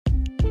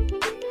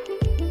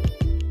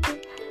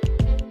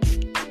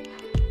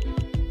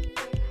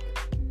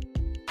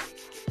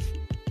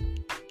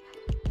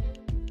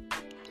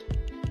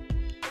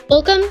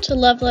Welcome to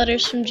Love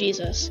Letters from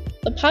Jesus,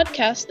 the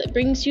podcast that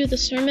brings you the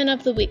Sermon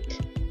of the Week,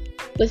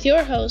 with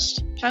your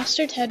host,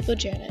 Pastor Ted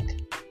Bojanic.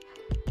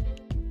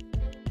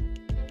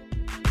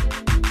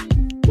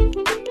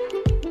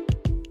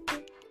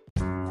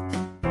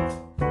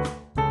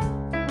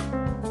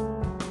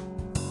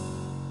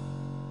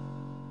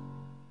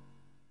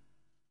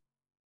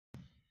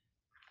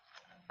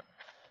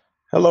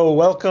 Hello,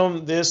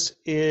 welcome. This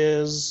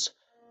is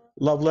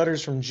Love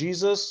Letters from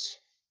Jesus.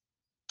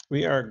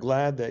 We are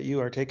glad that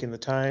you are taking the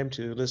time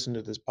to listen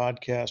to this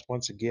podcast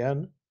once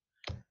again.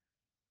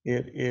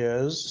 It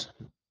is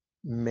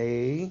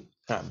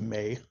not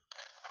May.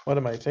 What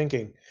am I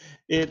thinking?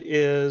 It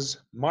is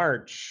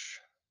March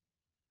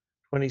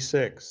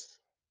 26th,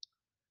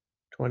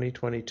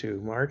 2022.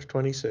 March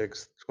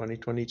 26th,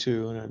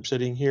 2022. And I'm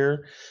sitting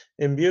here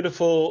in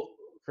beautiful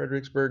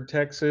Fredericksburg,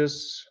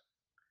 Texas.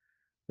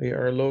 We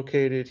are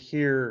located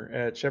here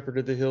at Shepherd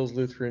of the Hills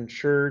Lutheran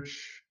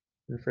Church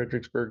in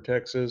Fredericksburg,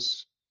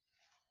 Texas.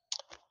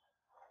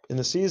 In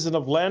the season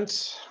of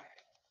Lent,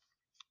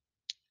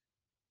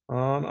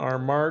 on our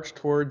march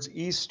towards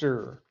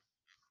Easter.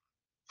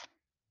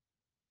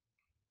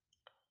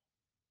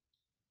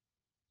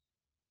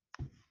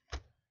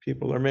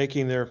 People are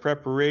making their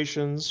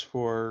preparations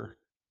for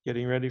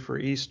getting ready for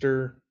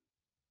Easter,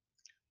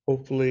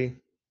 hopefully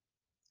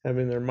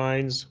having their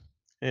minds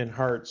and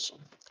hearts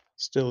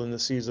still in the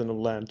season of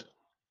Lent.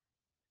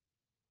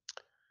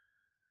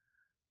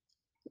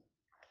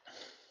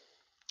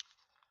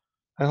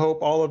 I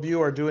hope all of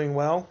you are doing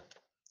well.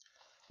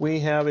 We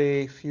have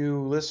a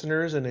few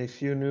listeners in a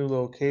few new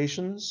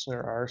locations.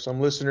 There are some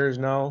listeners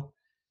now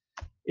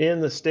in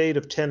the state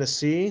of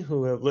Tennessee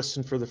who have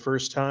listened for the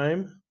first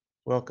time.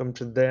 Welcome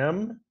to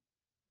them.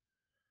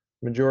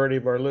 Majority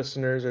of our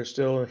listeners are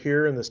still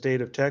here in the state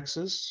of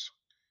Texas,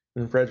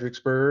 in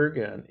Fredericksburg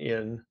and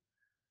in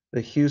the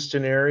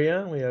Houston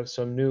area. We have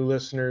some new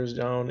listeners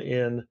down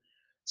in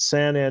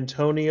San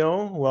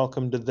Antonio.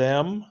 Welcome to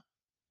them.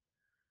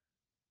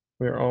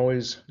 We're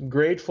always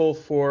grateful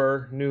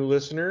for new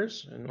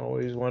listeners and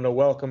always want to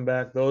welcome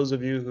back those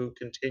of you who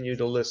continue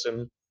to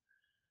listen.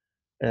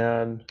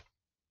 And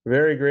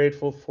very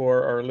grateful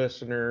for our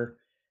listener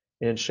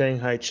in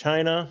Shanghai,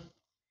 China,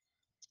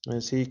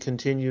 as he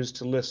continues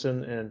to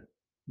listen and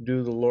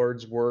do the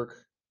Lord's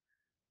work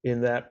in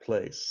that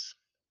place.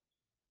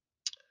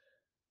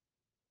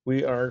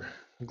 We are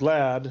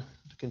glad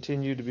to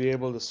continue to be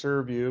able to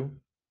serve you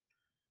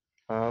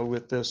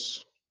with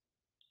this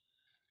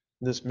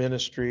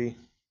ministry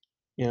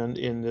and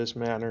in this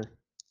manner.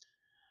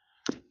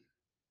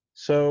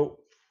 So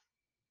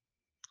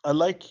I'd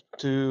like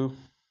to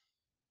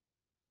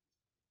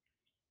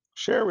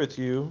share with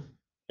you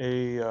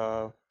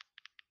a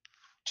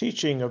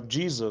teaching of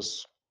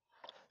Jesus.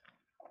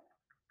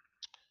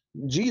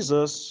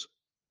 Jesus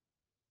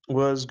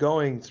was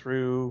going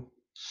through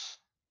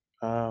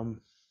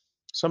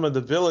some of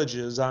the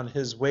villages on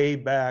his way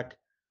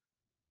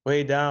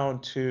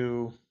down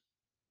to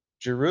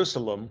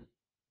Jerusalem.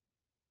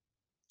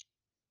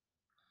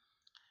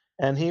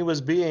 And he was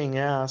being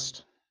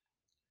asked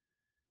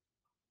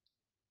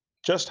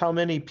just how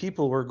many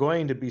people were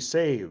going to be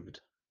saved.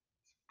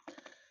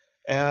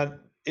 And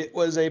it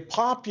was a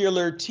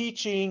popular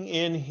teaching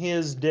in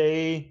his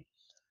day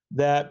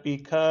that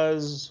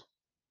because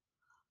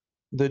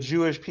the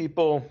Jewish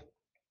people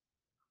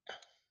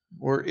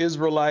were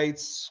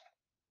Israelites,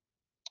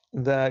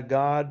 that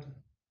God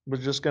was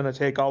just going to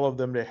take all of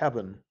them to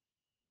heaven.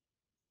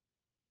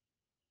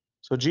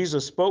 So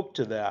Jesus spoke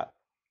to that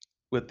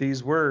with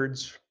these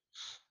words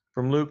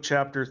from Luke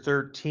chapter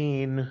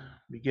 13,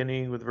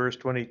 beginning with verse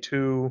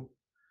 22.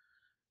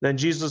 Then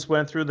Jesus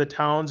went through the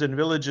towns and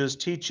villages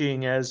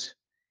teaching as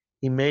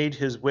he made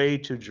his way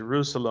to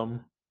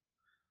Jerusalem.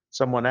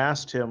 Someone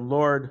asked him,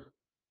 Lord,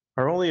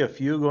 are only a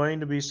few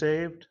going to be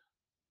saved?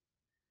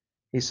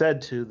 He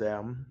said to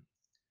them,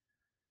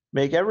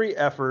 make every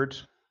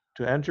effort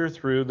to enter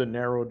through the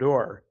narrow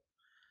door,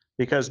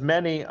 because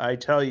many, I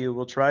tell you,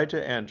 will try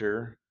to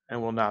enter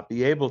and will not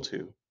be able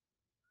to.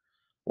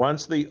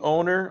 Once the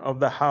owner of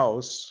the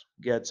house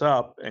gets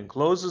up and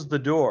closes the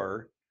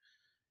door,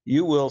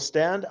 you will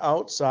stand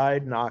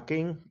outside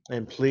knocking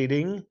and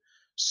pleading,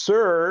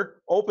 Sir,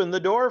 open the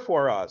door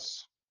for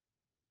us.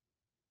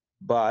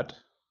 But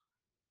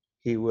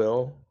he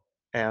will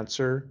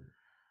answer,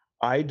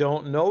 I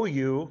don't know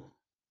you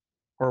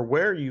or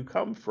where you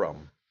come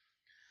from.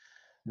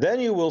 Then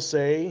you will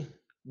say,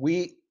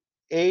 we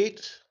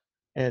ate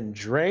and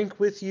drank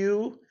with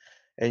you,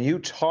 and you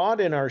taught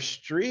in our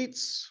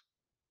streets.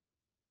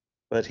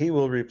 But he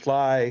will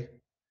reply,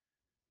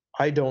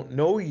 I don't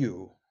know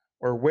you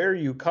or where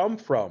you come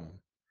from.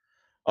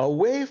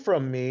 Away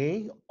from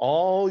me,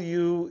 all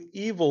you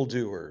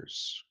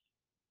evildoers.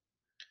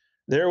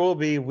 There will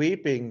be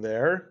weeping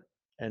there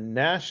and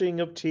gnashing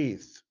of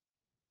teeth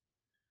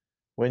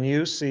when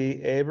you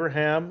see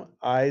Abraham,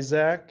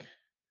 Isaac,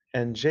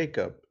 and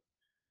Jacob,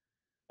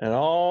 and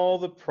all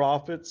the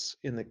prophets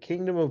in the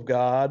kingdom of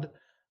God,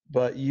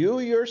 but you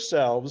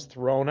yourselves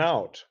thrown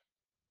out.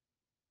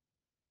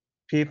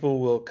 People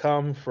will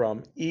come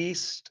from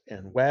east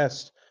and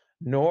west,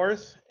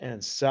 north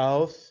and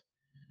south,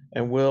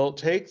 and will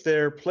take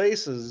their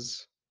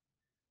places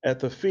at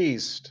the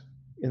feast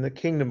in the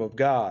kingdom of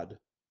God.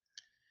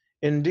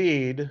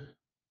 Indeed,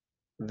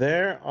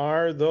 there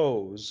are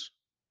those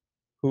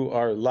who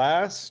are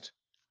last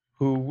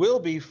who will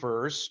be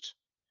first,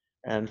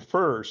 and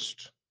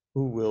first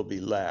who will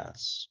be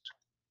last.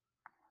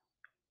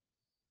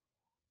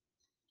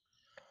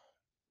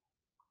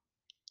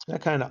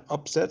 That kind of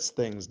upsets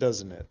things,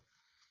 doesn't it?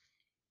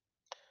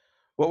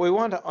 What we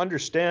want to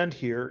understand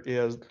here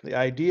is the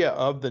idea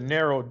of the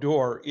narrow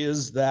door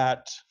is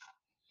that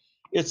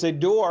it's a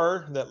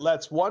door that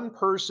lets one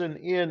person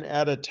in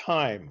at a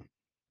time.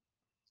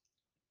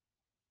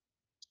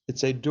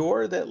 It's a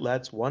door that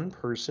lets one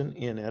person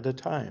in at a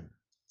time.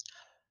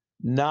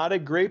 Not a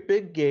great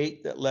big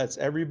gate that lets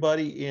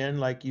everybody in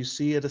like you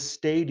see at a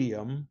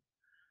stadium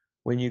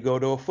when you go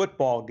to a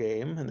football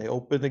game and they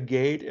open the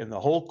gate and the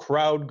whole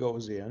crowd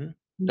goes in.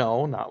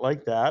 No, not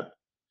like that.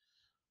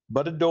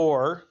 But a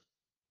door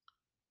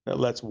that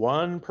lets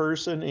one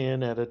person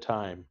in at a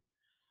time.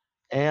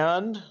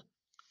 And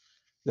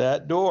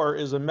that door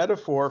is a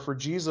metaphor for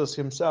Jesus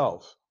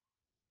himself.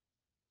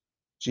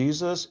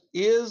 Jesus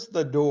is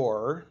the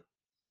door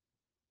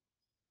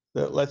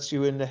that lets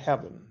you into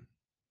heaven.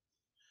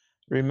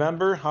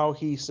 Remember how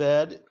he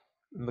said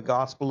in the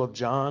Gospel of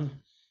John,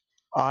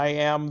 I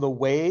am the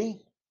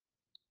way,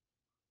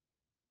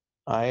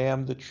 I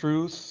am the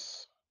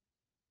truth,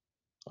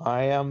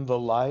 I am the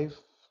life.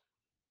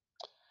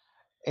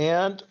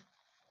 And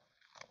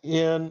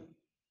in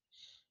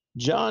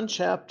John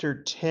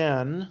chapter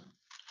 10,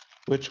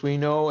 which we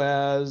know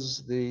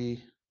as the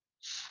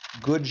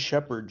Good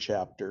Shepherd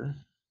chapter,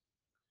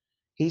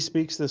 he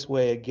speaks this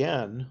way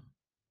again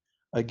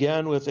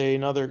with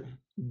another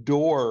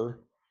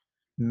door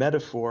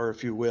metaphor,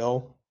 if you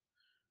will.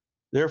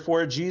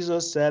 Therefore,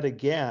 Jesus said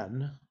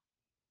again,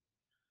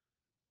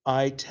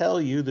 I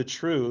tell you the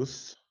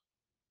truth,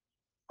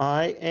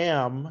 I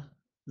am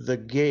the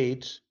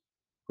gate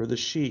for the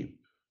sheep.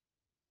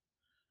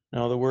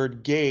 Now, the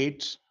word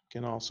gate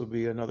can also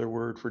be another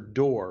word for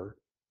door.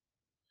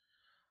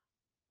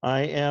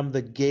 I am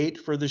the gate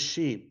for the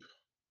sheep.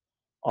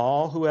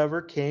 All who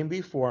ever came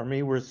before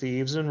me were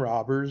thieves and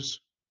robbers,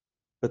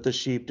 but the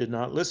sheep did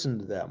not listen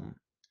to them.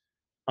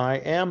 I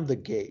am the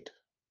gate.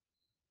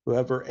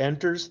 Whoever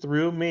enters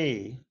through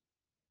me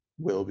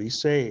will be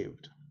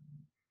saved.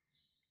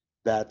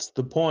 That's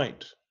the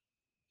point.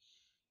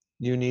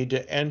 You need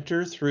to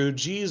enter through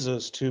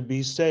Jesus to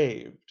be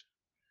saved.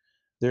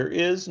 There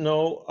is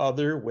no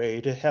other way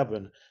to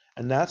heaven.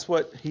 And that's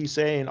what he's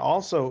saying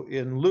also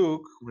in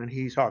Luke when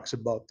he talks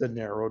about the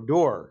narrow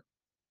door.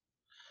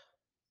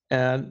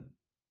 And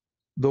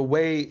the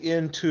way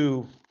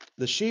into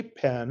the sheep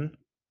pen,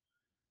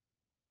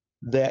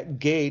 that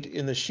gate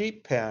in the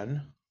sheep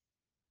pen,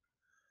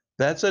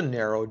 that's a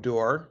narrow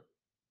door.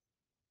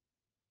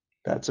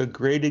 That's a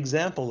great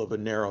example of a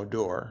narrow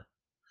door.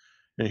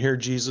 And here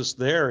Jesus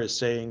there is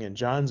saying in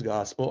John's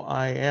gospel,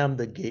 I am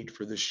the gate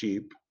for the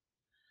sheep.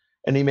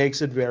 And he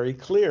makes it very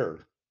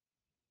clear.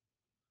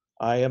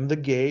 I am the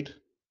gate.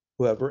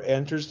 Whoever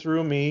enters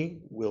through me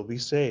will be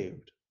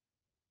saved.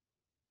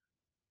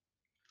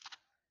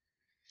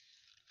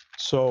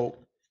 So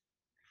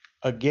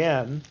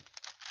again,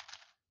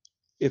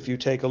 if you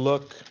take a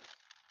look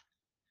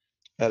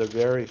at a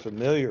very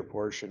familiar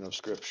portion of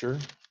Scripture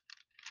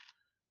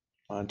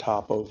on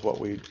top of what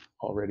we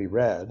already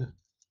read,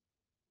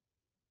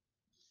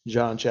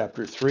 John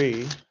chapter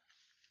 3,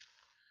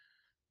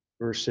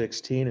 verse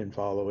 16 and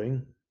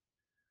following,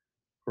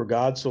 for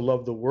God so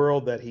loved the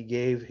world that he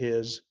gave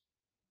his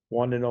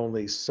one and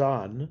only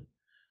Son,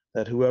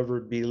 that whoever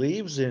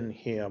believes in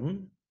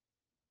him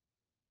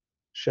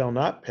shall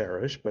not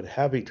perish, but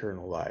have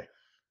eternal life.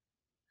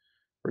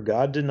 For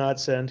God did not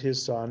send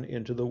his Son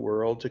into the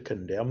world to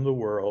condemn the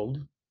world,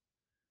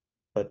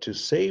 but to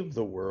save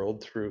the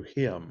world through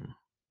him.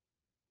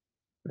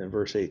 And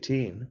verse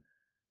 18,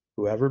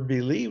 whoever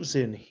believes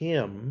in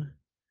him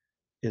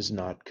is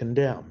not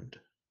condemned.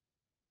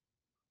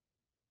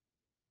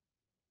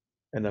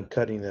 And I'm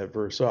cutting that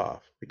verse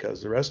off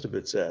because the rest of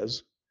it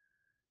says,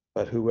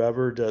 but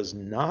whoever does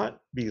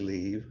not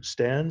believe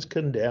stands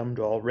condemned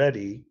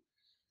already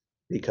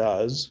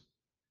because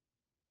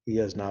he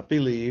has not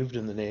believed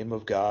in the name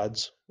of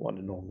God's one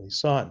and only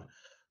Son.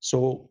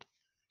 So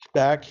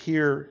back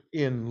here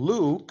in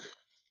Luke,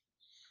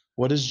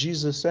 what is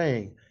Jesus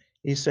saying?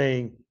 He's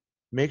saying,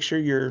 make sure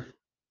you're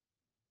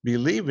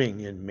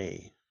believing in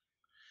me.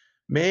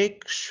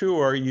 Make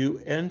sure you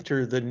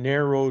enter the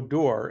narrow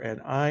door, and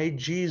I,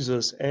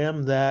 Jesus,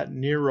 am that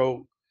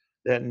narrow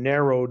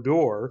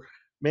door.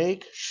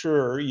 Make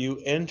sure you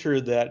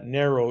enter that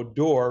narrow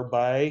door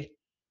by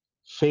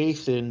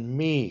faith in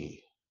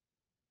me.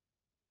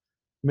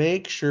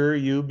 Make sure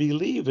you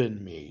believe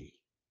in me.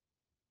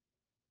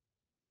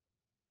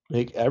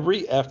 Make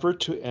every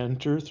effort to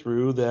enter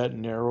through that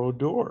narrow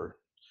door.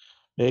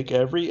 Make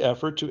every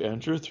effort to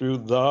enter through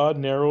the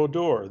narrow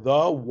door,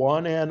 the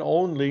one and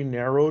only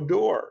narrow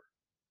door.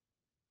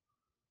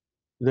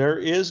 There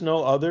is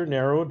no other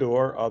narrow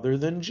door other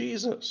than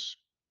Jesus.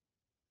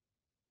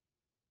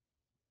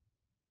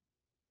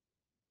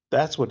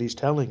 That's what he's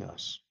telling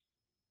us.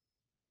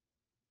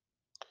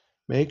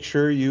 Make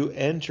sure you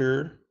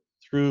enter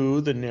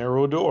through the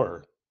narrow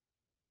door,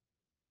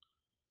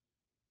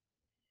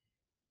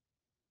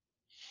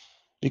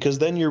 because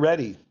then you're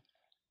ready.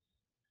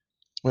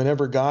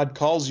 Whenever God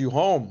calls you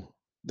home,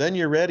 then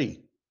you're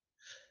ready.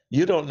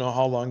 You don't know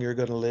how long you're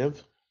going to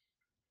live.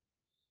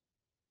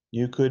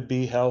 You could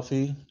be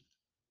healthy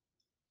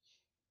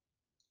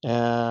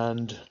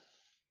and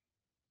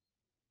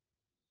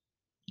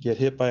get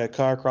hit by a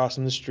car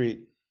crossing the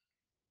street,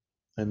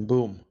 and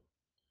boom,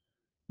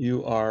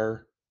 you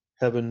are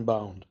heaven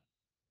bound.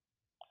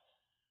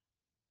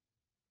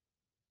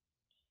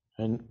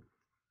 And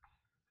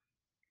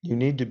you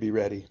need to be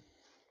ready.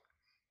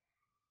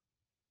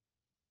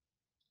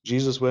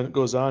 Jesus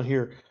goes on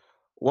here.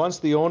 Once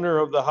the owner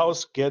of the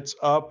house gets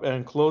up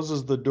and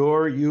closes the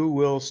door, you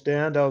will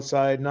stand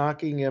outside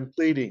knocking and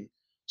pleading.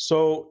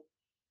 So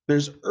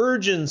there's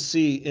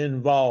urgency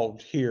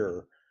involved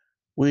here.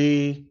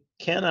 We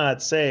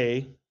cannot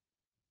say,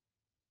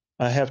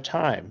 I have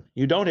time.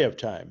 You don't have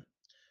time.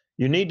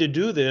 You need to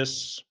do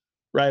this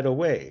right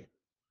away.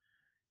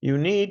 You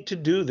need to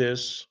do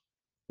this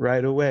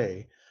right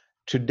away.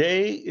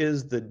 Today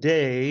is the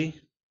day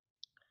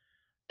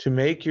to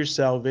make your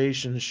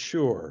salvation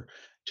sure.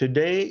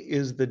 Today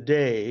is the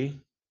day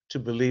to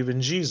believe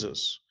in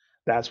Jesus.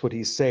 That's what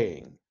he's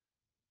saying.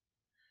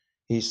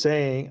 He's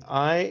saying,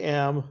 I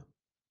am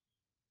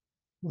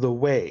the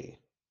way.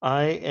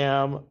 I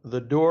am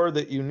the door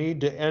that you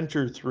need to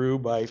enter through.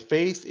 By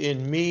faith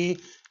in me,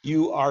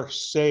 you are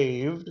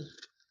saved.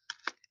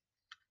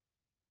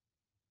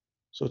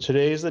 So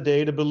today is the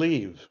day to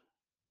believe,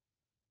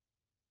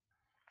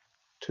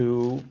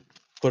 to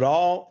put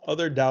all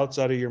other doubts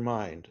out of your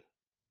mind.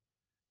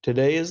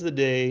 Today is the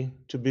day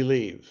to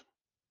believe.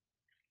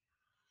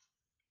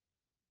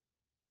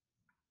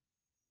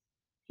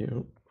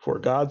 For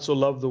God so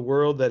loved the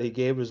world that he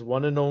gave his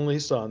one and only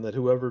Son, that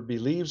whoever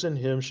believes in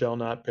him shall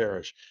not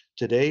perish.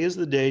 Today is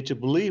the day to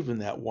believe in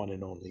that one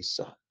and only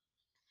Son.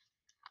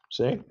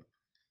 See?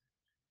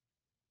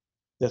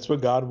 That's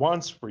what God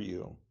wants for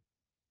you.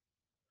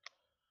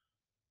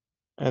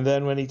 And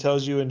then when he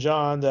tells you in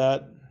John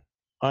that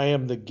I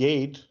am the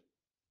gate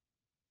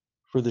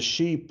for the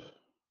sheep,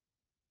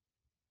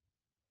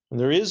 and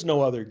there is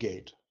no other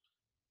gate.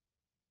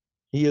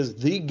 He is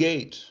the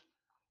gate.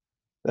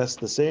 That's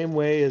the same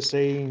way as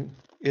saying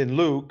in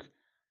Luke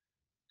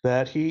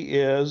that he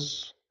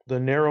is the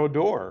narrow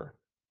door.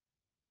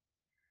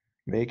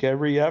 Make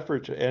every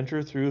effort to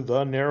enter through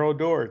the narrow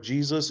door.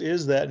 Jesus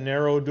is that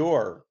narrow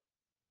door.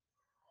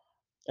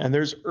 And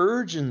there's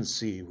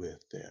urgency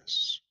with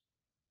this.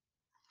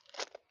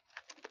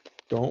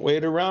 Don't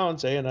wait around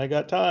saying, I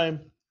got time.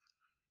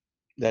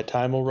 That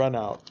time will run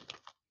out.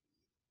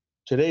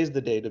 Today's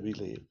the day to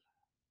believe.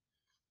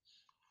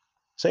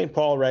 St.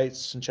 Paul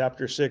writes in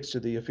chapter 6 to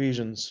the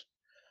Ephesians,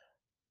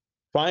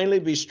 finally,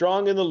 be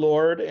strong in the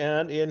Lord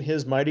and in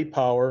his mighty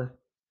power.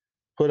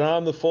 Put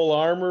on the full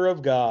armor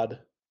of God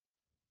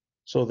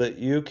so that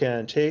you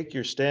can take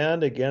your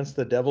stand against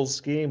the devil's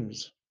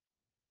schemes.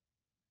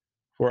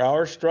 For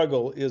our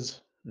struggle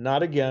is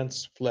not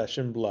against flesh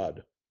and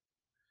blood,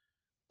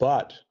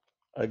 but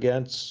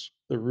against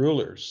the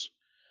rulers,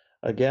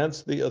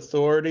 against the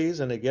authorities,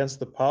 and against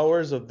the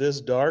powers of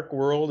this dark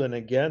world, and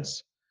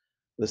against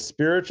the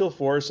spiritual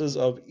forces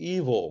of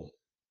evil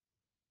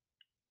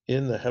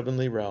in the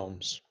heavenly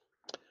realms.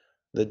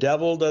 The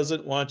devil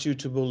doesn't want you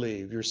to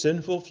believe. Your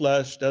sinful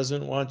flesh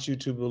doesn't want you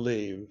to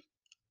believe.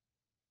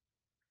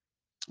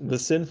 The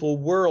sinful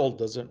world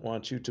doesn't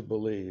want you to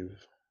believe.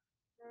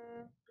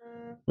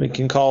 We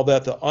can call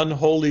that the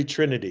unholy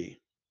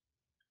trinity,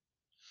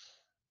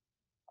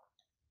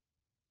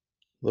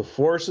 the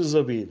forces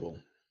of evil.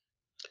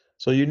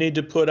 So you need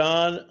to put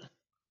on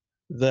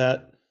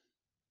that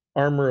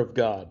armor of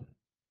God.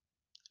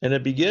 And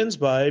it begins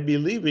by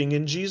believing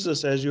in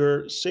Jesus as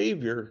your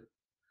Savior,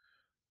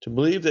 to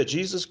believe that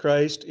Jesus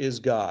Christ is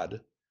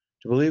God,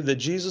 to believe that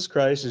Jesus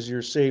Christ is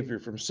your Savior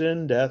from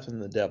sin, death, and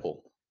the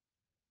devil.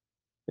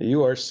 That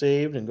you are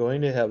saved and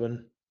going to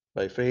heaven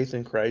by faith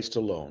in Christ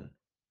alone.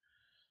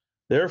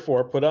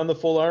 Therefore, put on the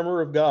full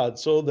armor of God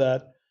so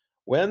that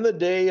when the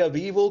day of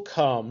evil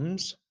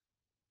comes,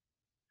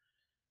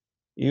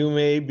 you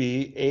may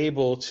be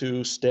able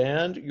to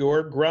stand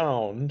your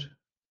ground.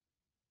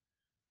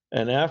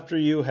 And after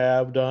you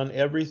have done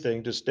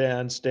everything to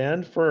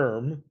stand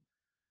firm.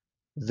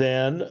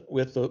 Then,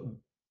 with the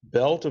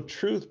belt of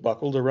truth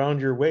buckled around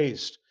your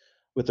waist,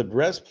 with the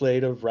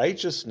breastplate of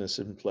righteousness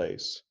in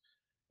place,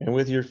 and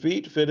with your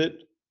feet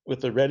fitted with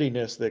the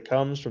readiness that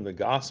comes from the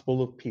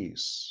gospel of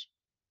peace.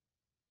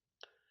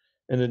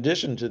 In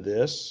addition to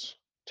this,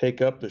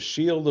 take up the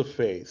shield of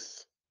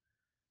faith,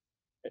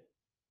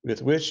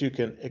 with which you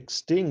can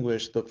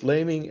extinguish the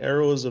flaming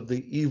arrows of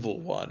the evil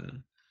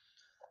one.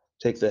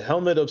 Take the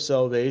helmet of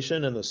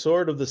salvation and the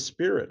sword of the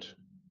Spirit,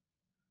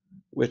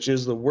 which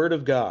is the word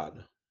of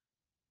God.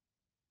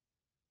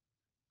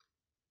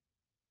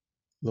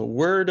 The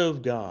Word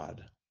of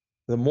God.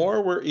 The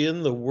more we're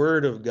in the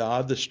Word of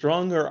God, the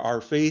stronger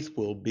our faith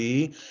will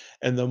be,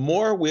 and the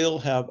more we'll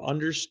have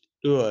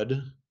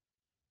understood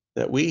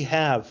that we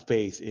have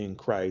faith in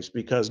Christ,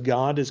 because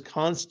God is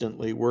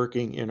constantly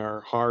working in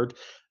our heart,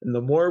 and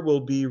the more we'll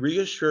be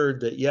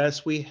reassured that,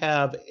 yes, we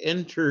have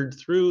entered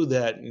through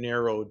that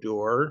narrow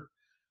door,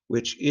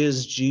 which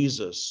is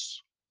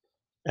Jesus,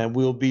 and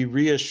we'll be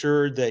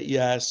reassured that,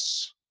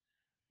 yes,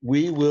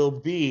 we will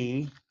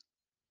be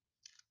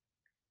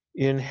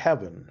in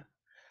heaven.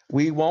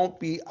 We won't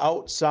be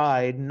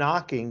outside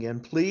knocking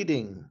and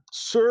pleading,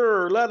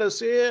 "Sir, let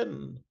us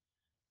in."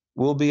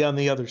 We'll be on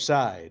the other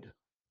side.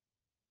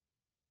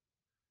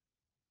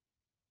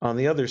 On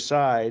the other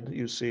side,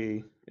 you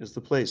see, is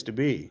the place to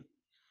be.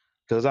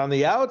 Because on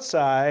the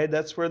outside,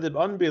 that's where the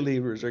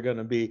unbelievers are going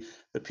to be.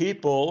 The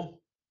people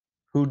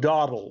who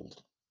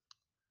dawdled,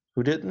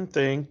 who didn't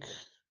think,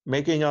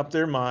 making up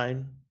their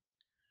mind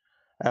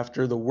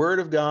after the Word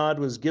of God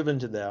was given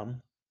to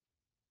them,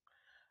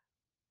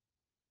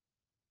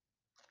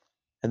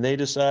 and they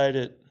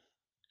decided,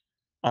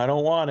 "I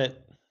don't want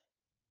it."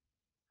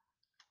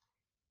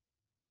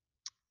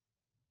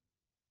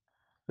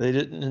 They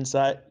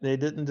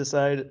didn't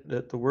decide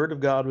that the Word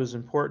of God was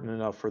important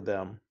enough for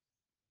them.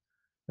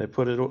 They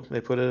put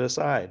it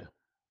aside.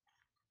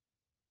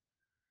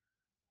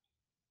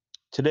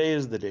 Today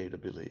is the day to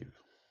believe.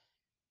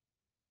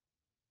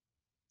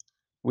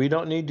 We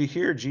don't need to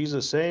hear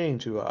Jesus saying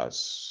to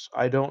us,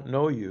 "I don't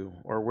know you,"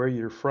 or "where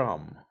you're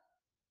from."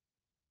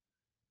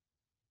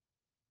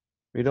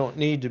 We don't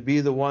need to be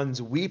the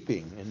ones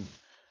weeping and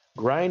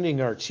grinding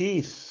our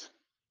teeth.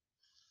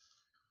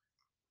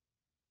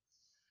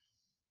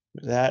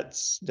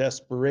 That's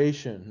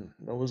desperation.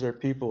 Those are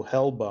people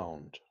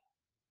hellbound.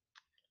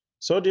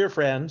 So, dear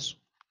friends,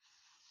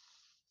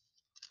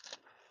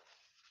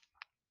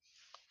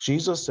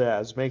 Jesus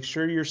says, make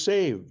sure you're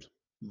saved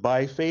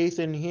by faith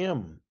in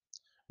Him.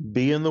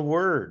 Be in the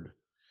Word.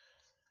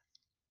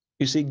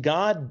 You see,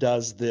 God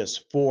does this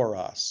for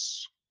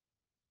us.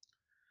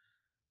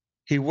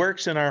 He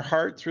works in our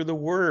heart through the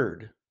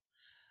Word,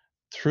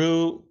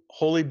 through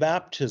holy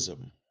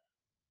baptism.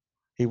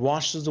 He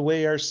washes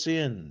away our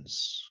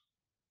sins.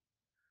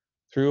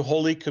 Through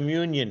Holy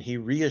Communion, He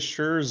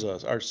reassures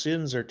us our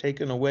sins are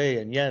taken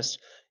away. And yes,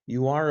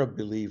 you are a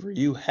believer.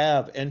 You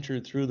have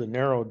entered through the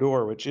narrow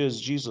door, which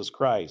is Jesus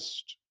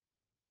Christ.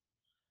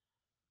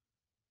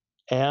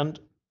 And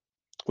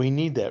we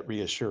need that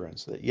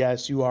reassurance that,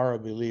 yes, you are a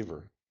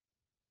believer.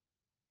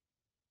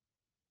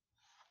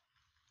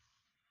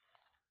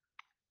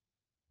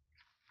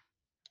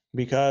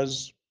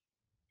 Because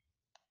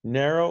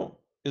narrow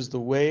is the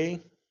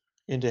way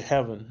into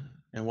heaven,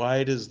 and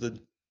wide is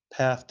the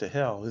path to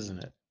hell,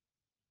 isn't it?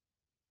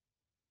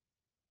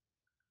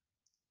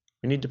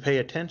 We need to pay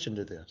attention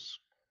to this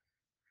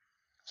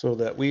so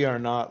that we are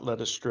not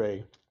led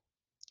astray.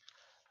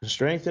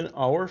 Strengthen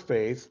our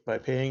faith by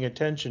paying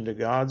attention to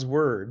God's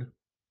Word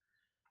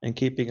and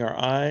keeping our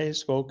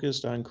eyes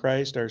focused on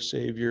Christ, our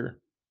Savior,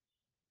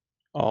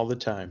 all the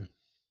time.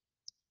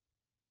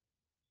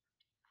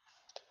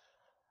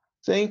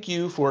 Thank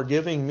you for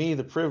giving me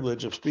the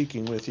privilege of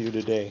speaking with you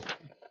today.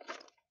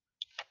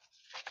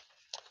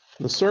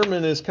 The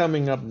sermon is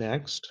coming up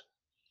next.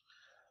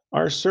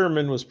 Our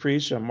sermon was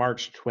preached on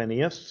March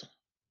 20th,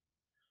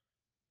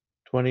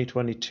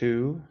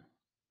 2022.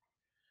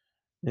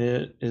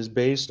 It is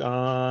based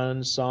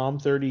on Psalm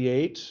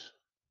 38,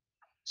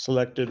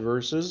 selected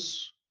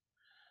verses.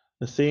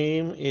 The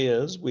theme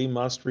is, we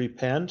must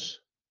repent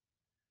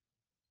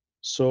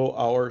so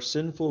our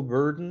sinful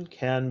burden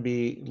can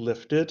be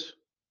lifted,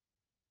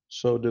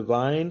 so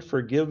divine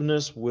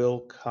forgiveness will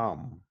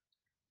come.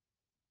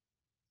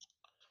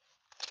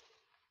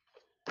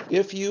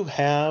 If you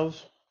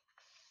have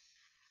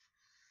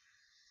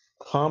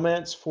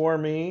comments for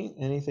me,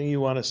 anything you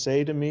want to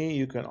say to me,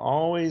 you can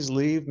always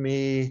leave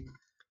me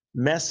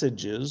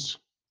messages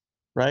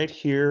right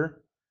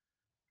here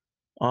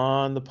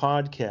on the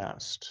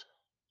podcast.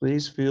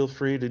 Please feel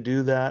free to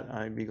do that.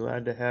 I'd be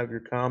glad to have your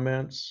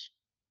comments.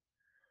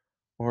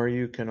 Or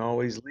you can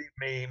always leave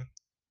me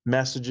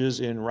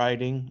messages in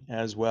writing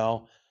as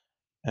well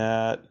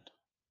at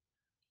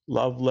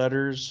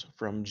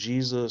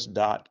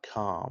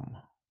lovelettersfromjesus.com.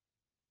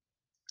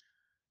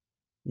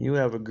 You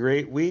have a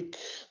great week.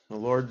 The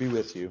Lord be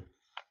with you.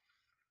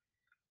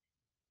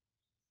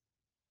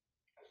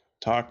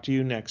 Talk to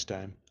you next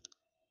time.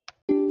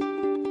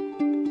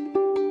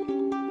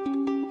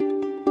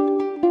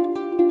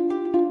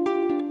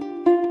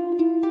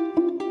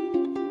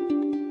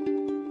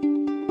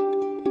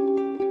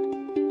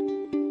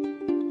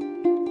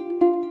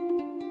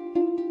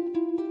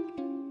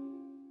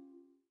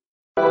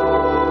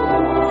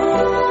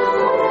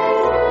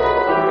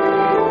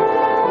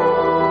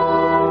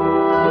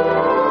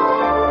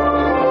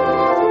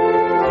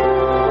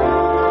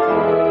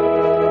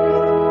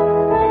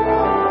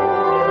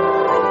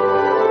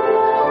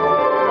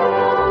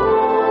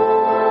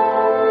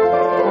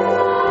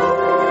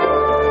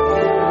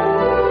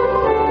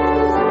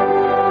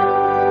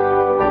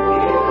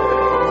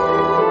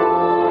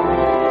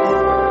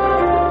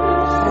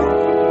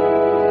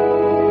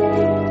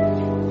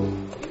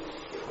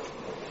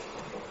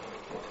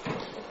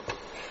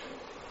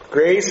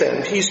 Grace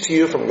and peace to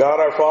you from God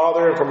our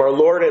Father and from our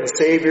Lord and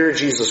Savior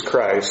Jesus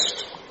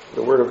Christ.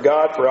 The Word of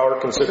God for our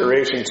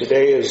consideration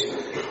today is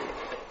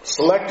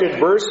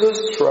selected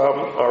verses from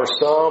our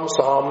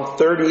Psalm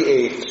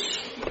 38.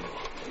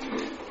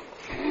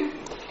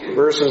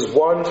 Verses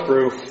 1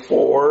 through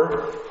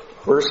 4,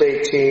 verse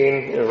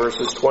 18, and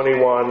verses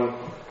 21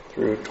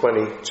 through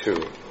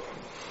 22.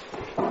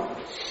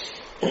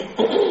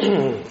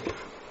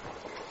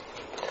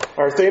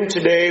 Our theme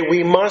today,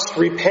 we must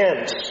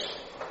repent,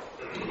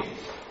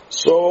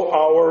 so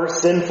our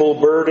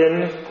sinful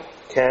burden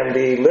can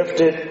be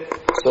lifted,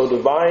 so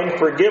divine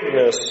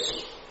forgiveness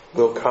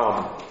will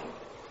come.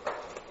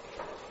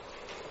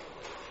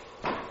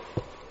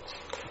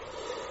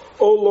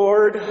 O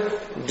Lord,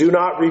 do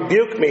not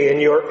rebuke me in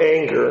your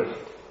anger,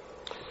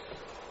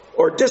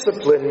 or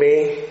discipline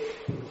me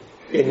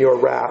in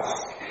your wrath.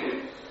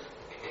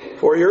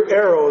 For your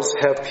arrows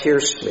have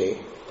pierced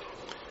me,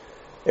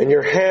 and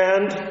your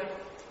hand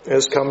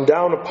has come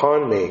down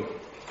upon me.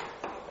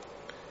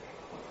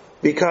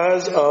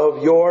 Because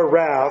of your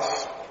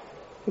wrath,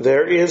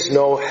 there is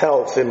no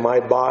health in my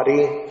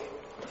body.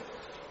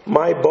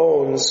 My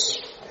bones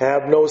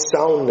have no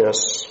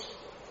soundness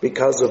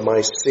because of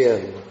my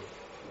sin.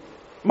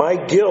 My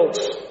guilt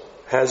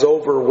has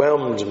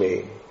overwhelmed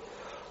me,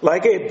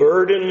 like a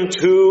burden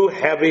too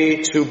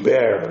heavy to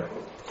bear.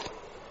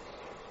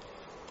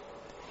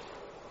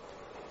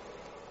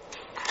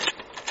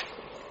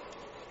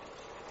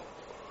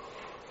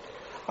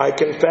 I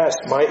confess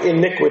my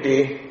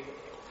iniquity.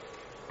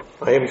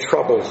 I am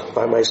troubled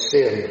by my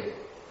sin.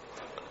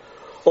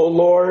 O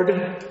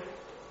Lord,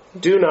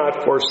 do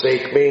not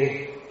forsake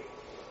me.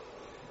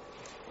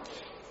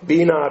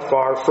 Be not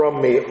far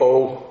from me,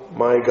 O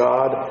my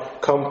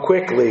God. Come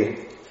quickly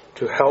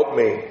to help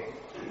me,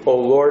 O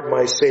Lord,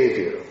 my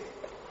Savior.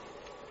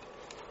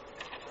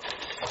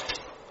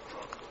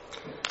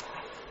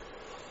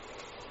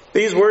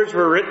 These words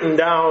were written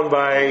down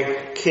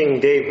by King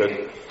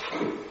David.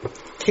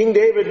 King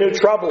David knew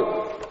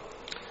trouble.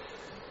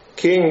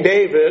 King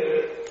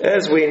David,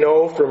 as we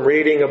know from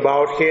reading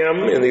about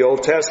him in the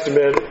Old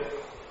Testament,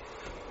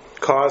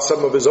 caused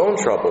some of his own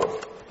trouble.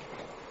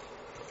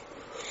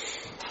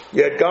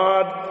 Yet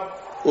God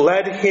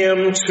led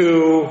him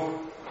to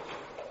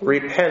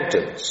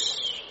repentance.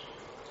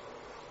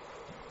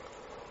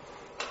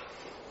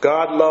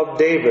 God loved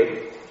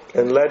David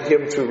and led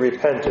him to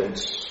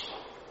repentance.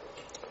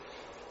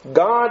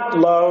 God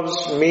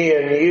loves me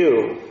and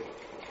you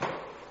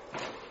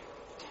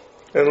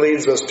and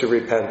leads us to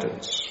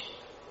repentance.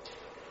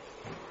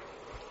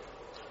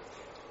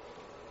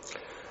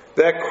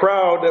 That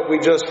crowd that we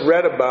just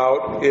read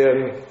about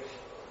in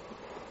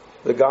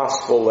the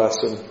gospel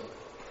lesson,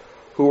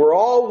 who were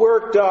all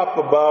worked up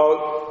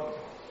about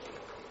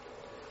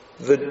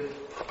the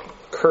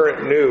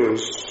current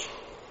news,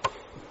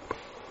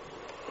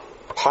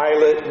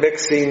 Pilate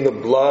mixing the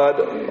blood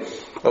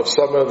of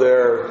some of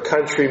their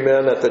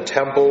countrymen at the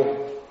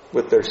temple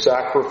with their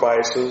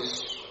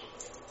sacrifices.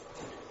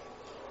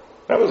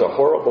 That was a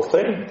horrible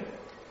thing.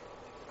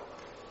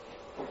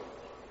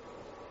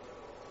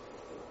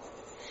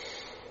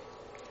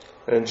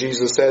 And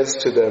Jesus says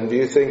to them, do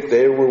you think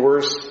they were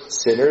worse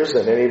sinners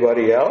than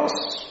anybody else?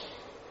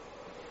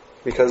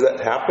 Because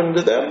that happened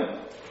to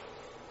them?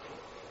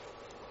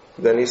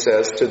 Then he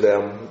says to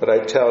them, but I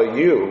tell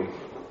you,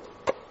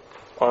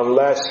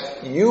 unless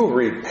you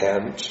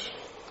repent,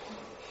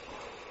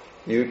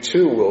 you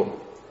too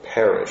will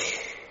perish.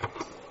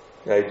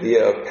 The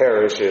idea of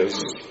perish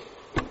is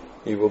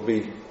you will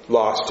be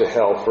lost to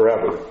hell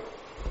forever.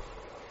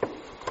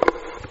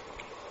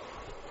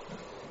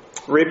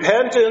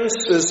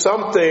 Repentance is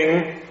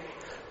something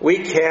we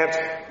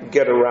can't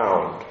get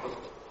around.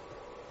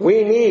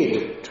 We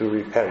need to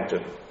repent.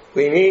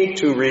 We need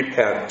to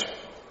repent.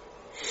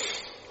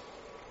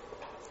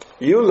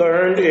 You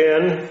learned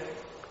in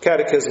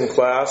catechism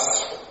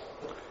class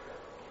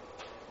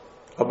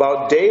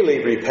about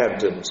daily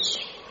repentance.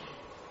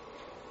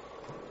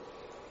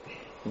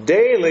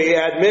 Daily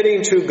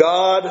admitting to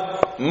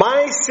God,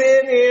 my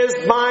sin is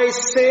my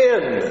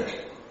sin.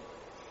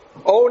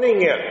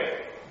 Owning it.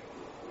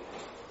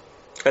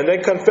 And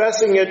then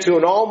confessing it to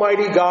an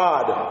almighty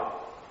God.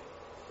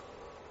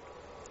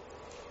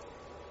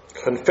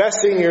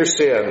 Confessing your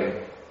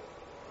sin.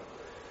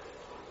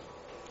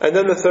 And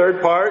then the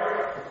third part,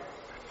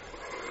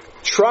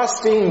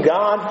 trusting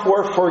God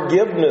for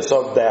forgiveness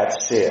of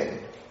that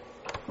sin.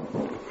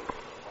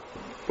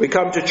 We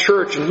come to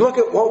church and look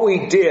at what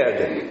we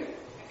did.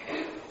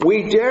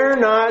 We dare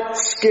not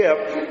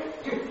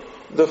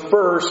skip the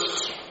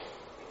first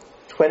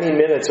 20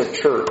 minutes of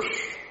church.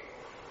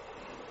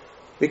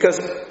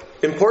 Because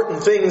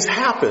important things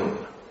happen.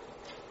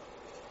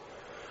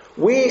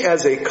 We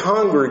as a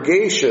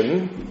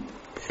congregation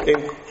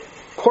in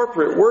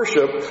corporate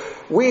worship,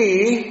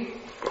 we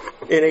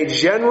in a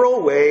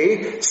general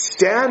way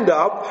stand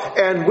up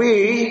and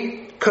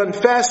we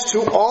confess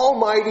to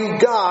Almighty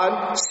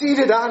God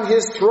seated on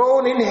His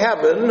throne in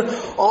heaven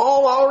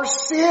all our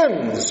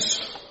sins.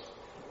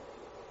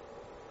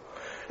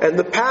 And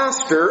the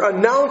pastor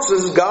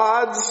announces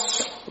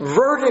God's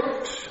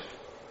verdict.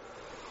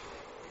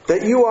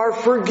 That you are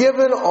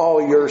forgiven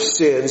all your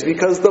sins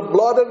because the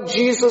blood of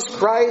Jesus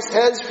Christ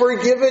has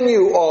forgiven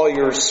you all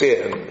your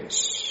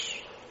sins.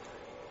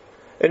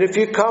 And if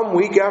you come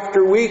week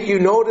after week, you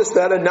notice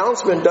that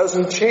announcement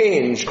doesn't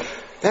change.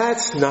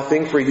 That's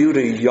nothing for you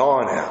to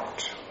yawn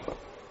at.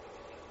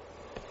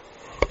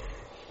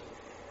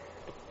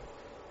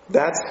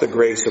 That's the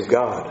grace of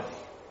God.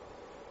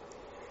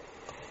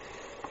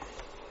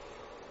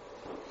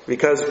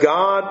 Because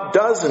God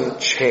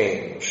doesn't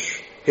change.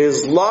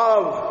 His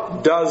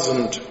love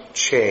doesn't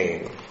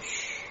change.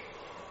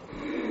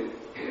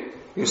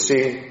 You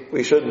see,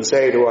 we shouldn't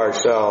say to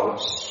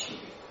ourselves,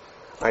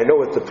 I know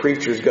what the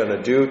preacher's going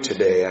to do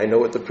today. I know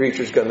what the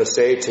preacher's going to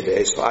say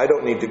today, so I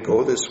don't need to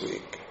go this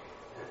week.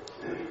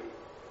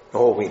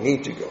 Oh, we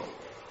need to go.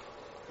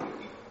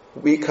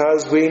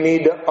 Because we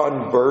need to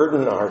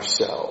unburden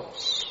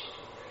ourselves.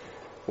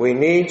 We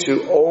need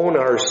to own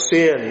our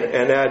sin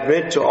and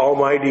admit to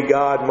Almighty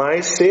God,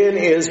 my sin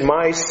is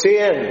my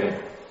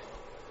sin.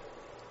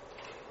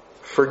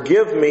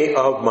 Forgive me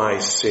of my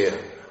sin.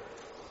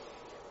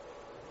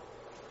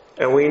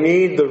 And we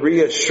need the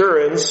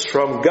reassurance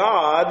from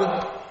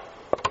God.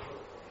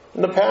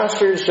 And the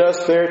pastor is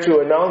just there to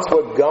announce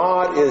what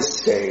God is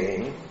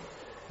saying.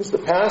 Because the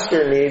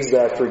pastor needs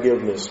that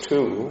forgiveness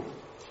too.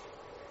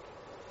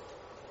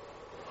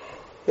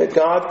 That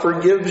God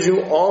forgives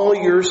you all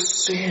your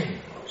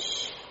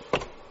sins.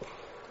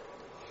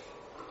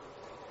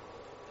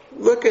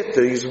 Look at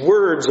these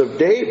words of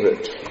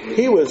David.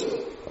 He was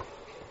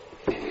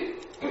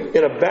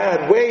in a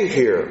bad way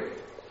here.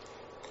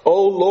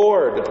 O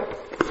Lord.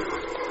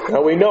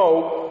 Now we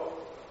know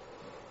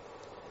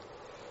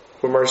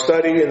from our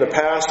study in the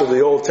past of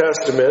the Old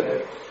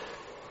Testament,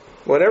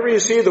 whenever you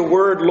see the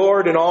word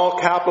Lord in all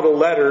capital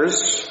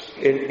letters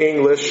in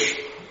English,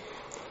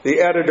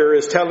 the editor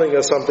is telling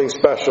us something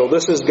special.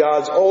 This is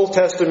God's Old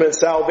Testament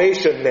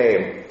salvation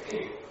name.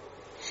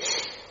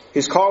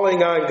 He's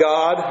calling on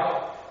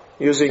God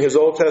using his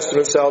Old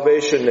Testament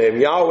salvation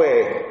name,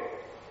 Yahweh.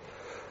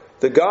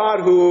 The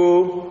God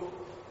who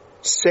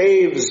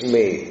saves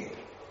me.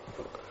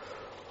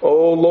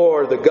 O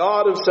Lord, the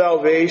God of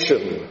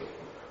salvation,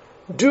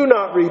 do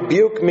not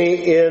rebuke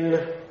me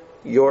in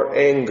your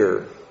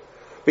anger.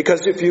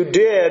 Because if you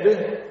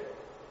did,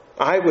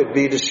 I would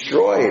be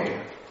destroyed.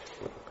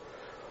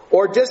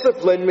 Or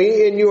discipline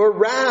me in your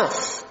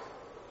wrath.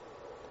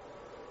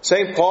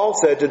 St. Paul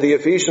said to the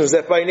Ephesians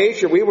that by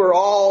nature we were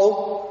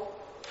all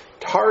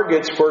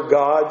targets for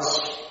God's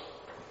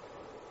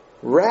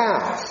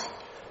wrath.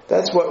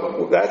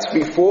 That's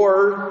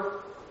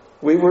before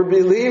we were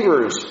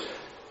believers.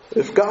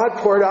 If God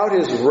poured out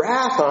his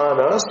wrath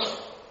on us,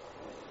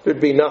 there'd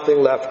be nothing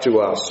left to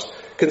us.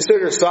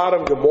 Consider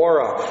Sodom and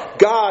Gomorrah.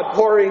 God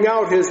pouring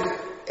out his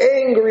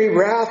angry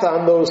wrath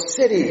on those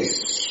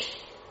cities.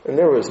 And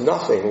there was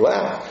nothing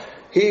left.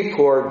 He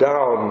poured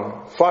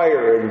down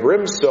fire and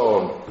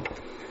brimstone.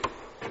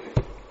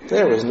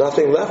 There was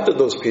nothing left of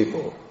those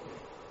people.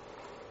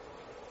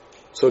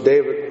 So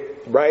David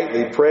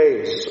rightly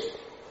prays,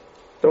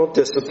 don't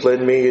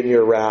discipline me in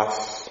your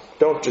wrath.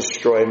 Don't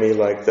destroy me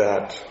like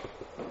that.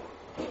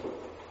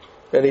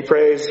 And he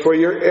prays, for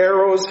your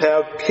arrows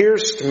have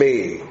pierced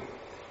me.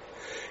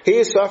 He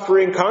is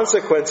suffering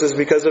consequences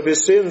because of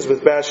his sins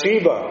with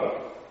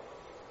Bathsheba.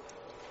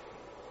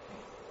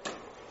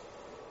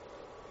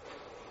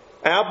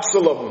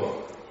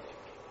 Absalom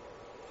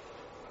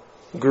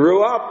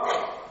grew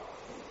up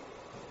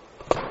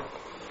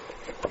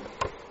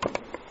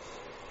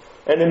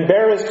and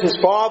embarrassed his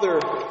father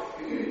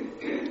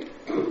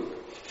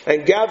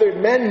and gathered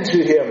men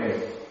to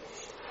him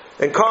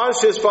and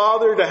caused his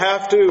father to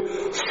have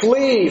to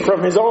flee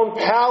from his own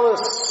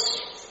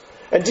palace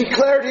and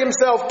declared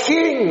himself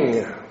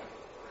king,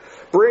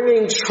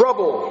 bringing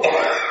trouble,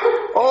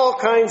 all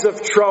kinds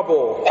of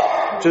trouble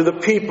to the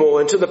people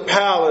and to the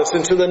palace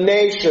and to the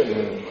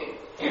nation.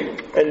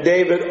 And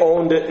David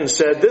owned it and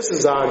said, this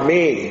is on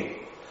me.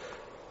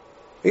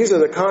 These are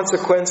the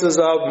consequences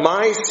of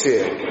my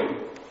sin.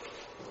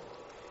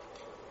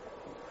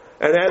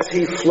 And as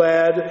he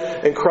fled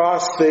and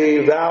crossed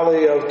the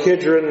valley of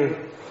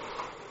Kidron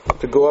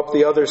to go up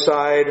the other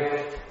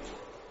side,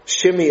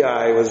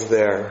 Shimei was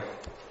there,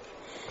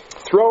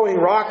 throwing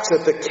rocks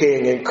at the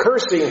king and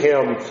cursing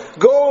him.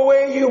 Go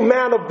away, you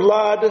man of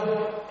blood.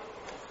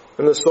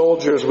 And the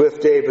soldiers with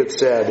David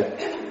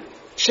said,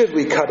 should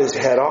we cut his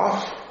head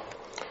off?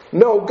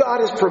 No,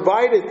 God has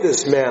provided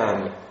this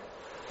man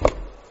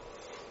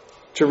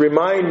to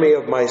remind me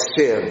of my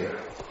sin.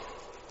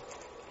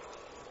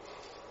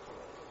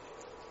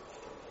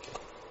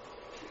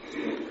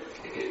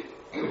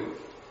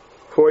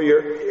 For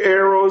your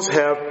arrows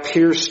have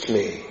pierced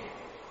me.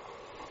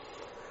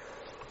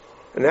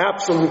 And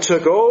Absalom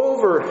took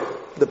over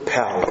the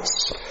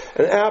palace.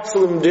 And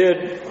Absalom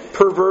did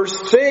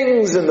perverse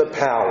things in the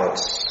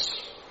palace.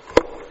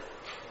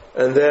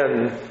 And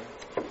then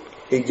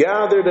he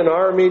gathered an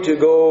army to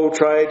go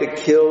try to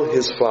kill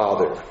his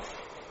father.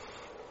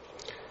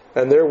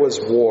 And there was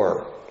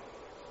war.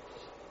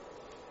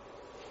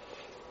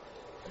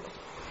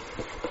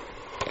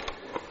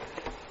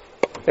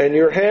 and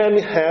your hand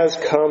has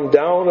come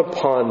down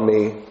upon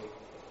me.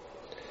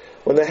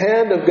 When the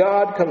hand of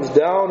God comes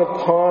down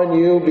upon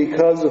you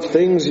because of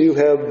things you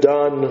have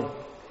done,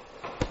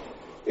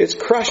 it's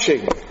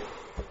crushing.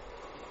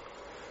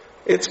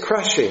 It's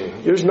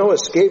crushing. There's no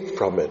escape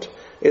from it.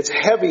 It's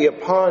heavy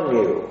upon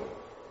you.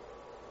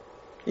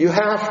 You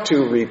have to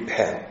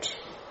repent.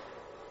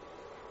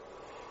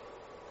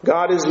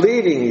 God is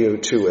leading you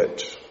to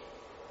it.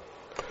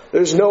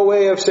 There's no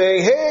way of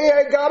saying, hey,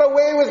 I got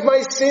away with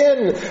my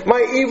sin,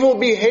 my evil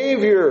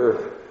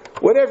behavior,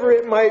 whatever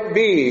it might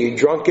be,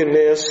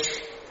 drunkenness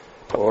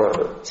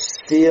or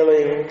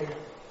stealing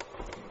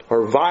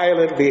or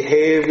violent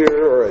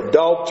behavior or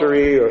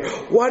adultery or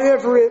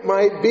whatever it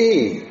might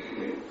be.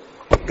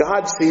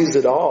 God sees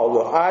it all.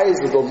 The eyes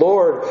of the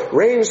Lord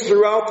reigns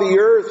throughout the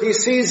earth. He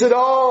sees it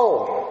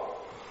all.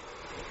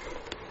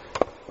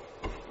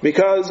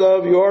 Because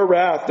of your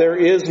wrath, there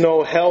is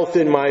no health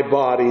in my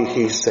body,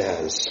 he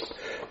says.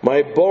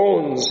 My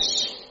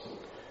bones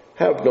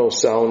have no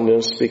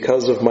soundness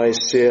because of my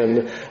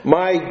sin.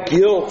 My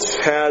guilt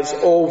has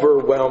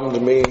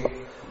overwhelmed me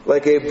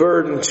like a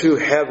burden too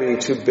heavy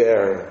to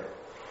bear.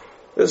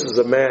 This is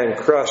a man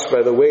crushed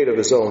by the weight of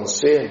his own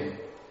sin.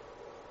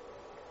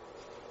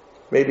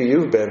 Maybe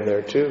you've been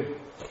there too.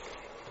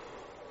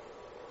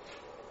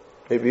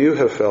 Maybe you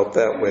have felt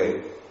that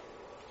way.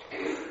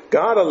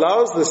 God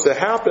allows this to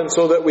happen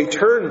so that we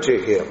turn to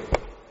him,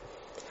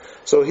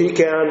 so he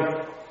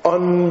can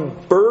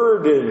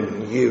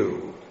unburden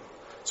you,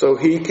 so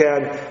he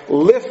can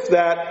lift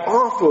that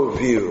off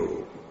of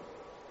you.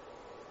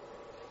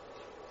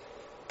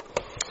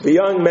 The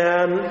young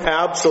man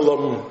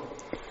Absalom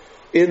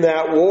in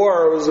that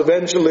war was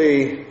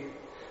eventually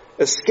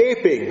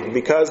escaping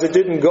because it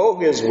didn't go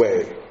his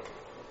way,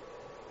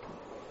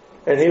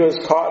 and he was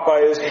caught by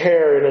his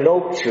hair in an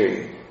oak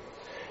tree.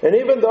 And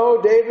even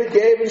though David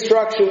gave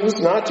instructions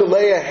not to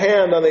lay a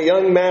hand on the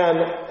young man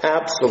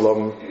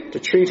Absalom, to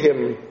treat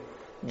him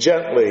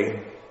gently,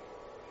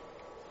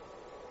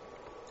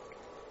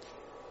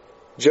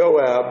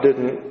 Joab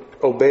didn't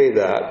obey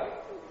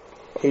that.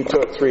 He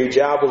took 3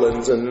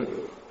 javelins and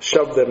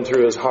shoved them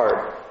through his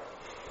heart.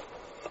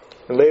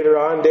 And later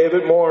on,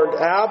 David mourned,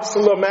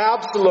 Absalom,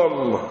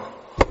 Absalom,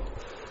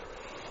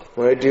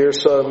 my dear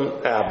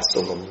son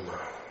Absalom,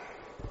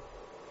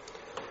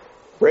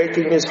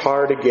 breaking his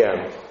heart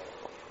again.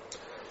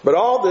 But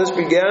all this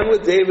began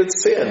with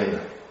David's sin,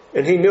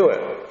 and he knew it.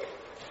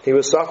 He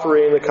was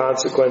suffering the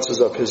consequences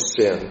of his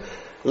sin.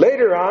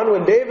 Later on,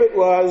 when David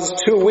was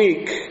too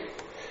weak,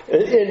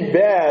 in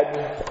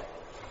bed,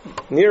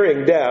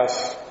 nearing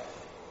death,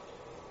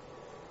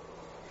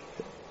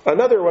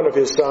 another one of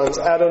his sons,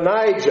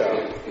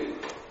 Adonijah,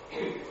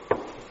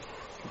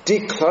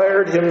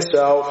 declared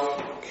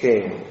himself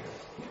king.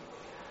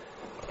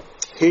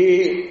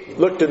 He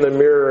looked in the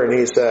mirror and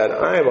he said,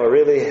 I am a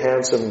really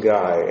handsome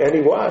guy. And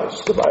he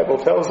was. The Bible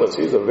tells us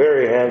he's a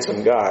very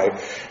handsome guy.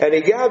 And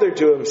he gathered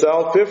to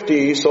himself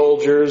 50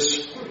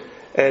 soldiers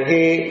and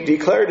he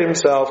declared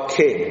himself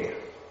king.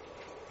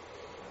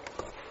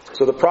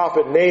 So the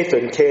prophet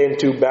Nathan came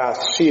to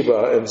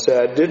Bathsheba and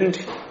said,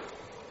 didn't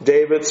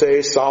David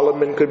say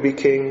Solomon could be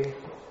king?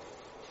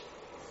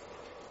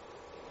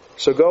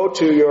 So go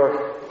to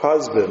your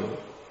husband,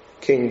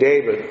 King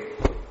David,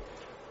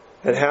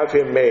 and have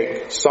him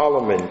make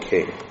Solomon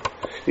king.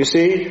 You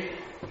see,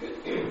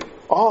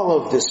 all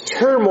of this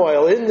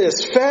turmoil in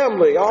this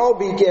family all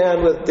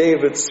began with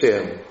David's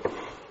sin.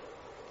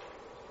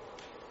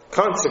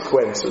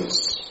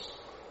 Consequences.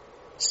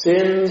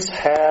 Sins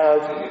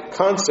have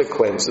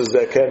consequences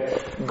that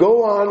can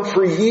go on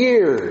for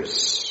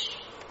years.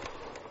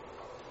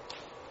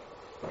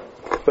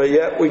 But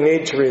yet we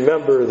need to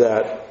remember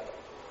that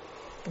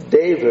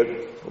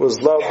David was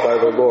loved by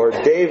the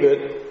Lord.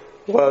 David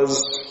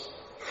was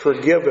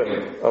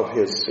forgiven of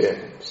his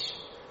sins.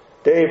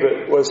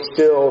 David was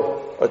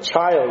still a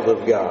child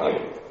of God.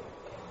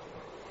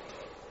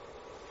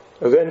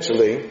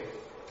 Eventually,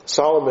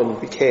 Solomon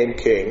became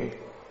king.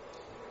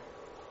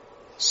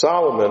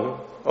 Solomon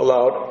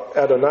allowed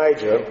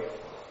Adonijah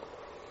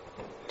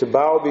to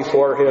bow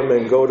before him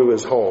and go to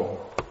his home.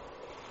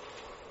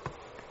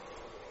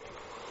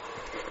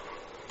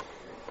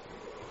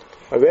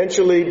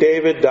 Eventually,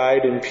 David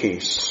died in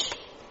peace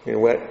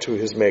and went to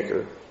his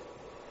Maker.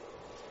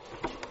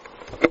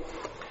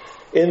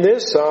 In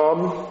this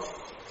psalm,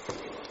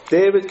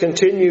 David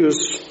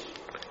continues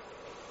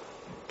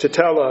to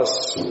tell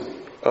us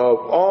of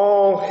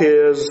all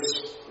his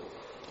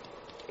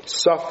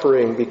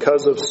suffering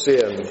because of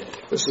sin.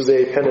 This is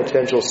a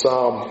penitential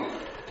psalm.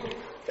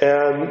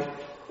 And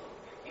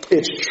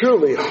it's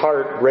truly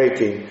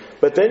heartbreaking.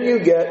 But then you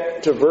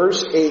get to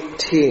verse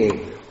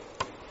 18.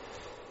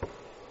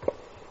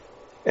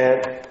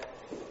 And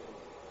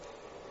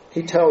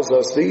he tells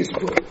us these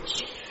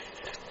words.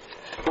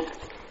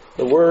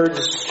 The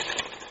words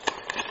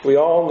we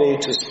all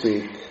need to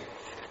speak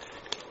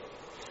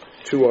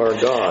to our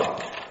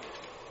God.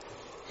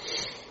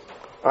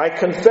 I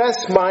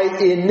confess my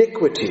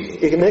iniquity.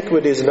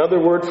 Iniquity is another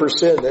word for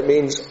sin that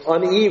means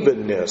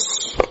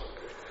unevenness.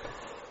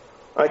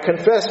 I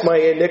confess my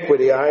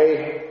iniquity.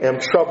 I am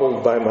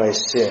troubled by my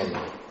sin.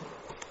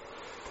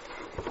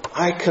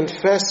 I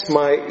confess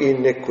my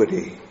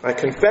iniquity. I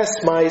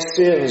confess my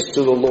sins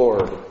to the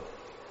Lord.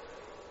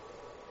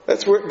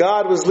 That's where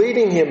God was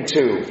leading him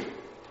to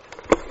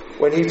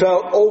when he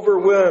felt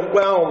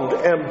overwhelmed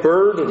and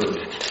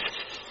burdened.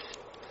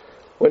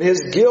 When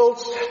his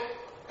guilt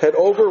had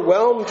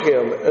overwhelmed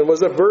him and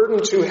was a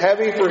burden too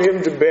heavy for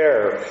him to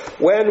bear.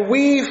 When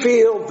we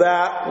feel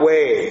that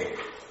way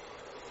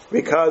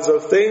because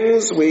of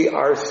things we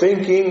are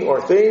thinking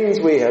or things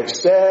we have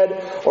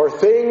said or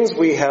things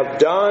we have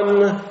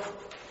done,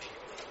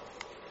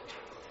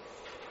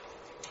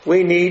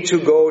 we need to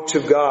go to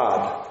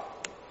God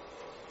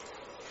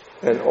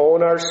and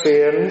own our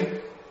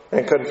sin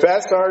and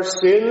confess our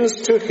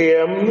sins to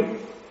Him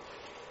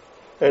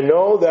and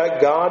know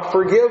that God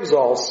forgives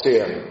all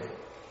sin.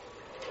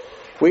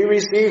 We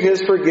receive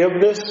His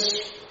forgiveness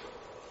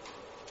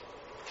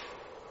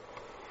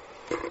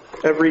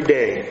every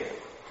day.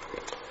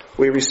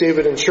 We receive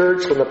it in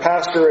church when the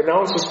pastor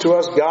announces to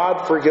us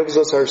God forgives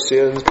us our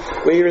sins.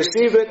 We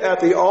receive it at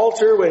the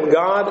altar when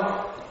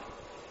God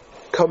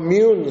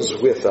communes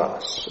with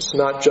us. It's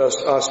not just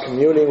us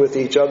communing with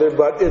each other,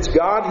 but it's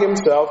God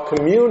Himself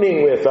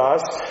communing with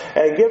us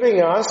and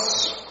giving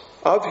us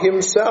of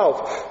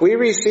Himself. We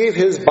receive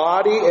His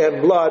body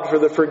and blood for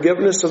the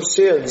forgiveness of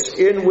sins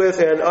in, with,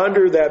 and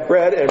under that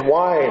bread and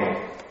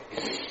wine.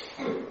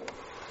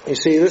 You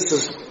see,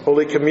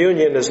 Holy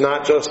Communion is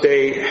not just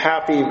a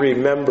happy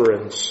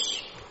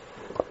remembrance,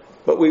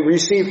 but we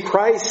receive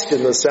Christ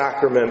in the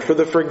sacrament for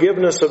the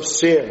forgiveness of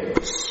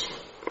sins.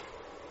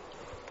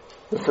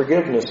 The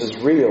forgiveness is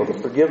real. The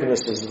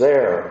forgiveness is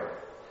there.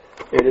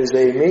 It is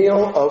a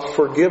meal of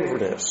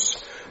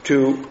forgiveness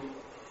to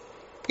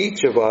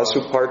each of us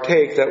who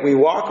partake, that we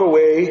walk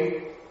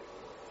away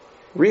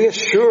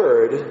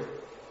reassured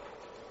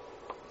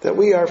that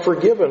we are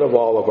forgiven of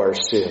all of our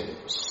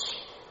sins.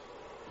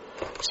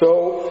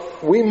 So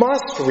we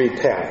must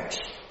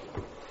repent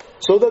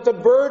so that the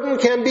burden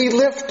can be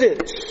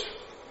lifted,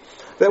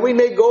 that we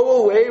may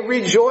go away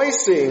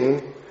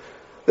rejoicing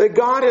that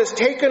God has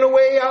taken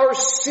away our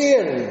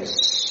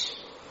sins.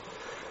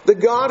 The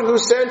God who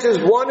sent His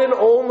one and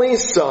only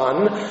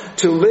Son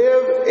to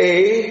live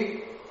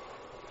a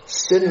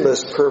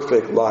sinless,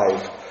 perfect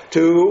life,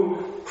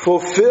 to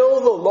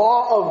fulfill the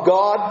law of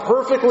God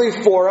perfectly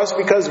for us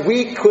because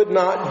we could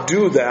not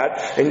do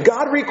that. And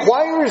God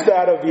requires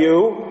that of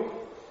you,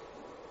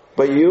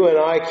 but you and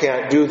I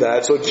can't do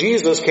that. So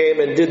Jesus came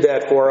and did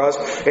that for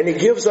us, and He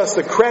gives us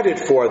the credit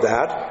for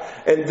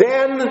that. And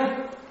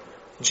then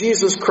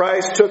Jesus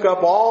Christ took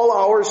up all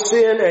our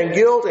sin and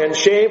guilt and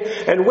shame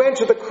and went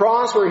to the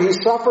cross where He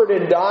suffered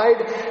and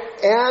died,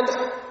 and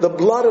the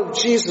blood of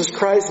Jesus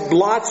Christ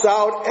blots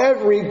out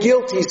every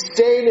guilty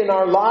stain in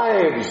our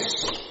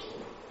lives.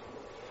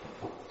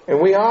 And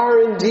we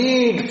are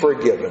indeed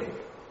forgiven.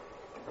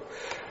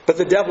 But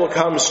the devil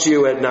comes to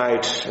you at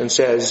night and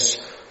says,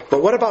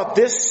 but what about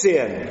this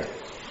sin?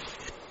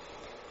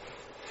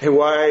 A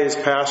wise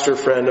pastor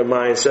friend of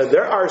mine said,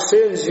 there are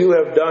sins you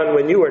have done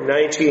when you were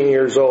 19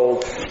 years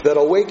old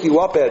that'll wake you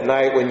up at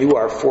night when you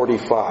are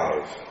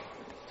 45.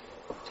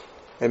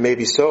 And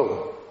maybe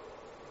so.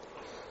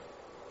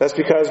 That's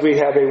because we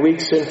have a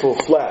weak, sinful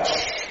flesh.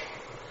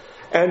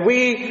 And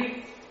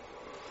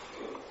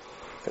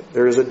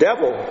there is a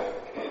devil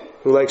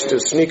who likes to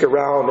sneak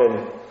around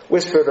and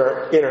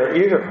whisper in our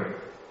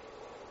ear.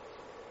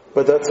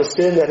 But that's a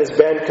sin that has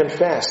been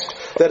confessed.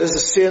 That is a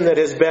sin that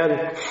has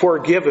been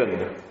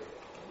forgiven.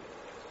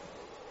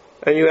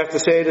 And you have to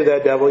say to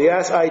that devil,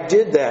 yes, I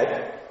did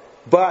that,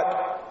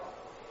 but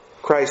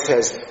Christ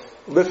has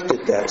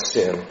lifted that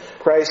sin.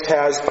 Christ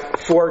has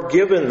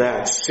forgiven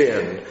that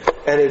sin,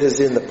 and it is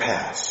in the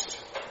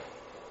past.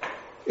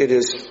 It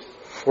is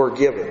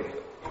forgiven.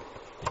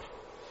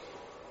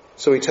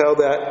 So we tell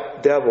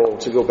that devil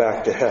to go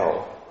back to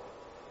hell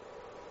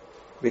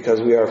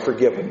because we are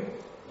forgiven.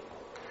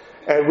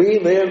 And we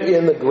live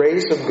in the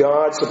grace of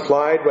God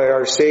supplied by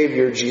our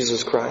Savior,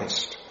 Jesus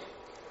Christ.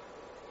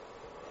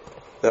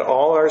 That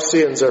all our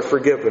sins are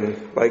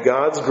forgiven by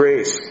God's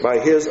grace, by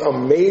His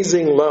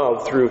amazing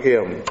love through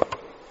Him.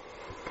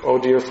 Oh,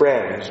 dear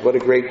friends, what a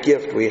great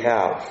gift we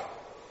have.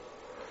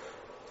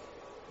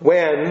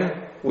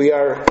 When we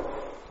are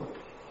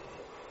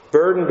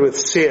burdened with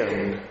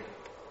sin,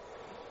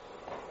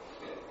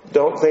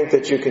 don't think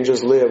that you can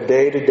just live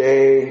day to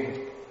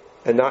day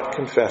and not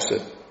confess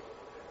it.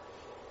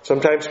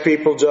 Sometimes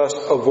people just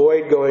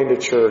avoid going to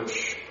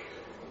church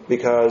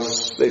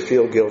because they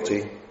feel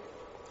guilty.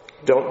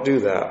 Don't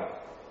do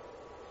that.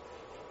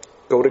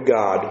 Go to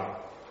God.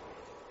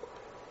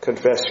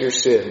 Confess your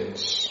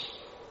sins.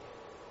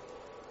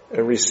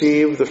 And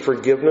receive the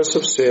forgiveness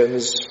of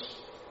sins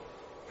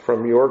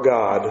from your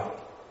God.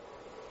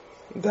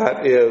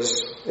 That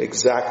is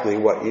exactly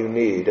what you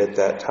need at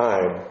that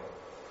time.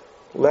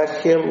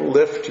 Let Him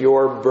lift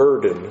your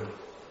burden.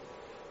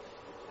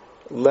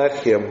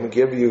 Let Him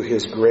give you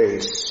His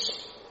grace.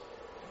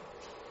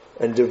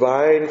 And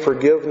divine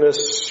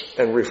forgiveness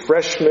and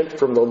refreshment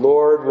from the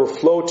Lord will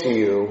flow to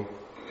you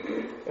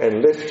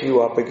and lift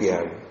you up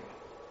again.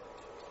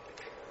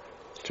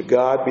 To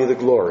God be the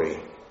glory.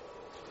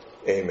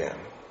 Amen.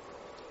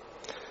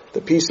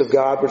 The peace of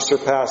God which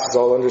surpasses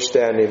all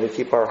understanding will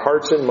keep our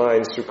hearts and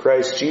minds through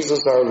Christ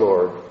Jesus our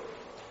Lord.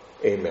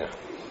 Amen.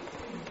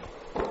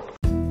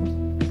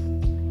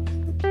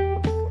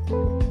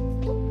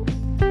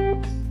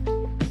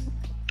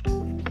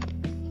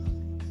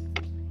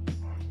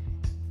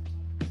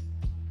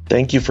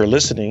 Thank you for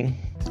listening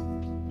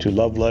to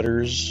Love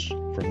Letters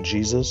from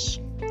Jesus.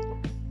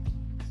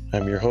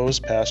 I'm your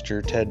host,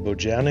 Pastor Ted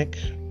Bojanic,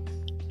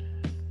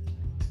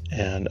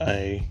 and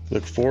I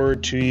look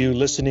forward to you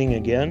listening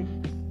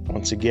again.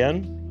 Once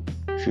again,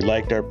 if you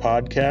liked our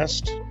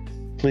podcast,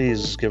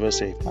 please give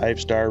us a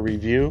 5-star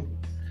review.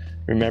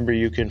 Remember,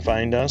 you can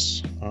find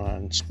us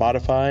on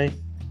Spotify,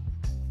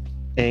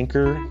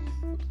 Anchor,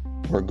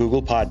 or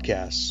Google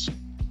Podcasts.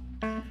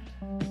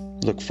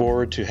 Look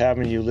forward to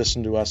having you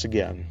listen to us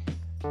again.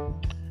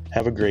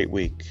 Have a great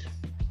week.